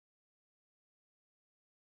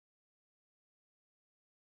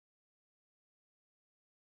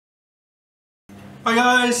Hi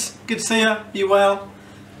guys, good to see you. You well?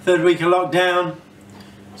 Third week of lockdown,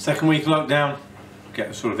 second week of lockdown.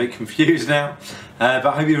 Get sort of a bit confused now, but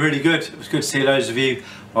I hope you're really good. It was good to see loads of you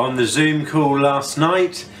on the Zoom call last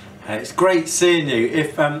night. It's great seeing you.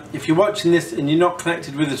 If you're watching this and you're not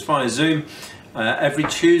connected with us via Zoom, every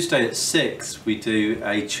Tuesday at 6 we do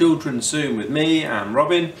a children's Zoom with me and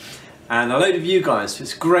Robin and a load of you guys.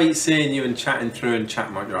 It's great seeing you and chatting through and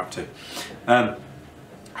chatting what you're up to.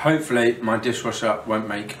 Hopefully my dishwasher won't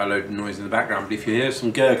make a load of noise in the background, but if you hear some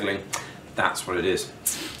gurgling, that's what it is.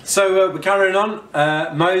 So we're carrying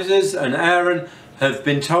on. Moses and Aaron have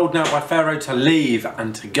been told now by Pharaoh to leave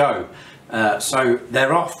and to go. So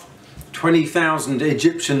they're off. 20,000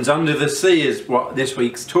 Egyptians under the sea is what this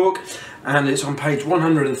week's talk, and it's on page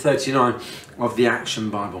 139 of the Action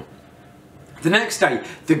Bible. The next day,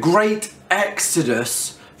 the great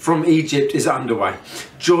Exodus from Egypt is underway.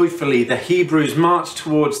 Joyfully, the Hebrews march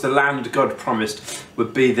towards the land God promised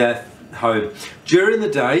would be their home. During the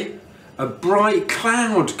day, a bright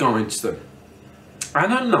cloud guides them,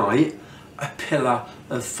 and at night, a pillar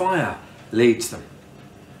of fire leads them.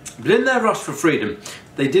 But in their rush for freedom,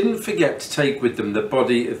 they didn't forget to take with them the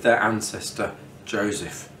body of their ancestor,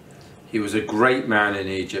 Joseph. He was a great man in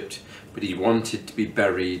Egypt, but he wanted to be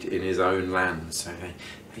buried in his own land, so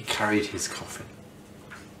they carried his coffin.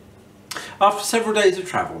 After several days of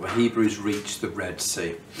travel, the Hebrews reached the Red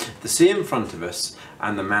Sea. The sea in front of us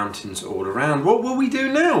and the mountains all around. What will we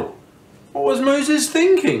do now? What was Moses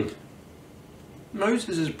thinking?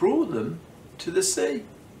 Moses has brought them to the sea.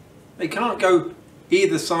 They can't go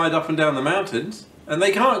either side up and down the mountains, and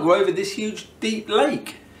they can't go over this huge deep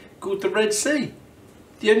lake called the Red Sea.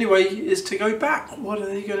 The only way is to go back. What are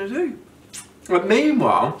they going to do? But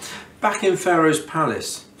meanwhile, back in Pharaoh's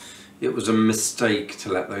palace, it was a mistake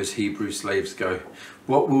to let those Hebrew slaves go.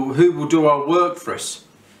 Who will do our work for us?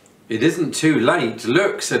 It isn't too late.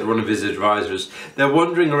 Look, said one of his advisors. They're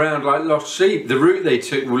wandering around like lost sheep. The route they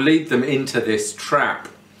took will lead them into this trap.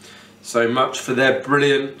 So much for their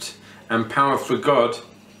brilliant and powerful God.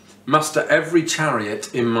 Muster every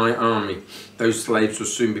chariot in my army. Those slaves will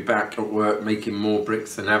soon be back at work making more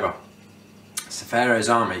bricks than ever. So Pharaoh's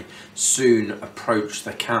army soon approached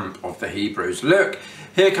the camp of the Hebrews. Look,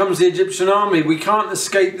 here comes the Egyptian army. We can't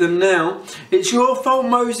escape them now. It's your fault,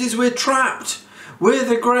 Moses. We're trapped. Were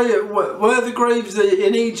the graves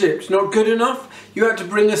in Egypt not good enough? You had to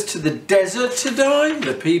bring us to the desert to die?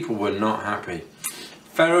 The people were not happy.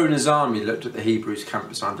 Pharaoh and his army looked at the Hebrews camped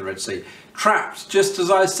beside the Red Sea. Trapped, just as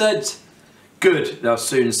I said. Good, they'll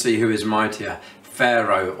soon see who is mightier,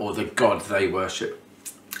 Pharaoh or the God they worship.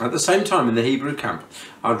 At the same time in the Hebrew camp,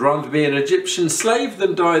 I'd rather be an Egyptian slave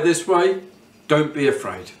than die this way. Don't be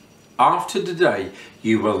afraid. After today,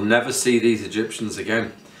 you will never see these Egyptians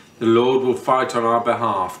again. The Lord will fight on our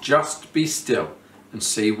behalf. Just be still and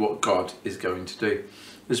see what God is going to do.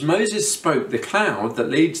 As Moses spoke, the cloud that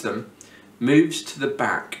leads them moves to the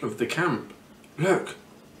back of the camp. Look,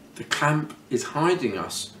 the camp is hiding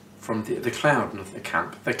us from the cloud, not the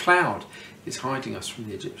camp. The cloud is hiding us from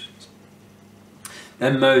the Egyptians.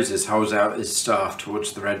 Then Moses holds out his staff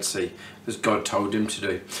towards the Red Sea, as God told him to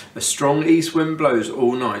do. A strong east wind blows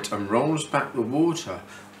all night and rolls back the water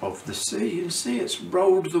of the sea. You can see it's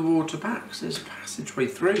rolled the water back, so there's a passageway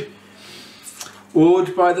through.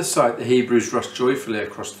 Awed by the sight, the Hebrews rushed joyfully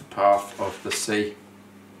across the path of the sea.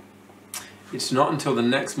 It's not until the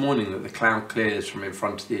next morning that the cloud clears from in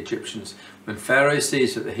front of the Egyptians. When Pharaoh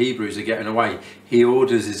sees that the Hebrews are getting away, he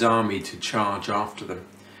orders his army to charge after them.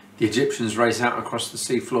 The Egyptians race out across the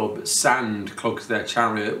sea floor, but sand clogs their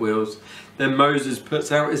chariot wheels. Then Moses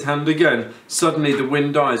puts out his hand again. Suddenly the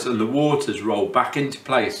wind dies and the waters roll back into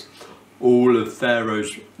place. All of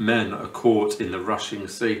Pharaoh's men are caught in the rushing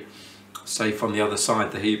sea. Safe on the other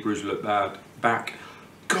side, the Hebrews look back.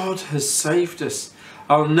 God has saved us.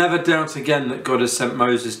 I'll never doubt again that God has sent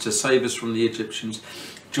Moses to save us from the Egyptians.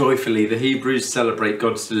 Joyfully, the Hebrews celebrate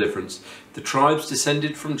God's deliverance. The tribes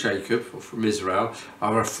descended from Jacob, or from Israel,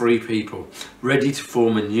 are a free people, ready to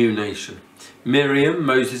form a new nation. Miriam,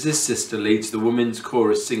 Moses' sister, leads the women's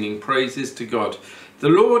chorus singing praises to God. The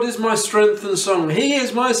Lord is my strength and song. He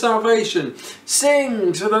is my salvation.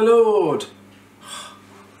 Sing to the Lord.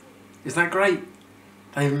 Is that great?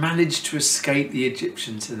 They managed to escape the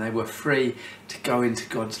Egyptians and they were free to go into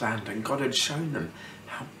God's land, and God had shown them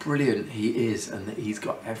how brilliant he is and that he's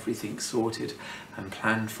got everything sorted and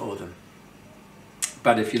planned for them.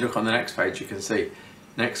 But if you look on the next page, you can see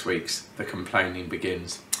next week's the complaining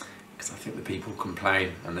begins, because I think the people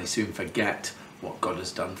complain and they soon forget what God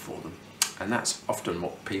has done for them, and that's often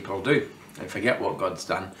what people do. They forget what God's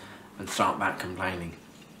done and start back complaining.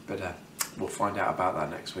 But we'll find out about that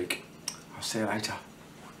next week. I I'll see you later.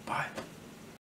 Bye.